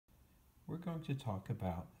we're going to talk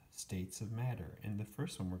about states of matter, and the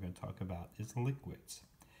first one we're going to talk about is liquids.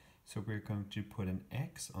 So we're going to put an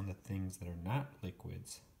X on the things that are not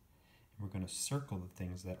liquids, and we're going to circle the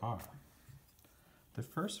things that are. The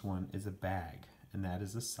first one is a bag, and that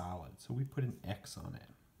is a solid, so we put an X on it.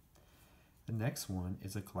 The next one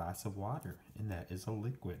is a glass of water, and that is a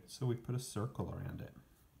liquid, so we put a circle around it.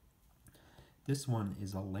 This one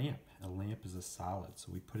is a lamp. A lamp is a solid,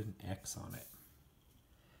 so we put an X on it.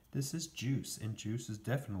 This is juice, and juice is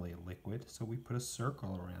definitely a liquid, so we put a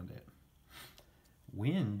circle around it.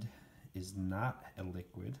 Wind is not a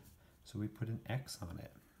liquid, so we put an X on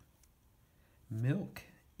it. Milk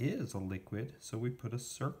is a liquid, so we put a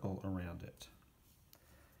circle around it.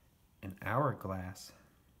 An hourglass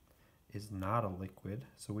is not a liquid,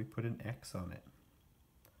 so we put an X on it.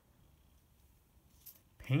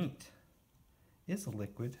 Paint is a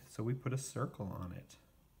liquid, so we put a circle on it.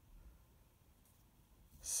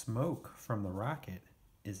 Smoke from the rocket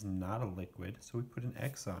is not a liquid, so we put an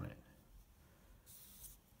X on it.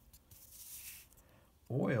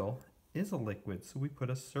 Oil is a liquid, so we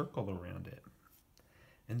put a circle around it.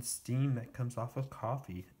 And steam that comes off of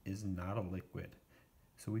coffee is not a liquid,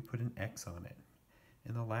 so we put an X on it.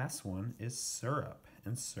 And the last one is syrup,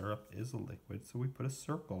 and syrup is a liquid, so we put a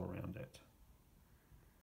circle around it.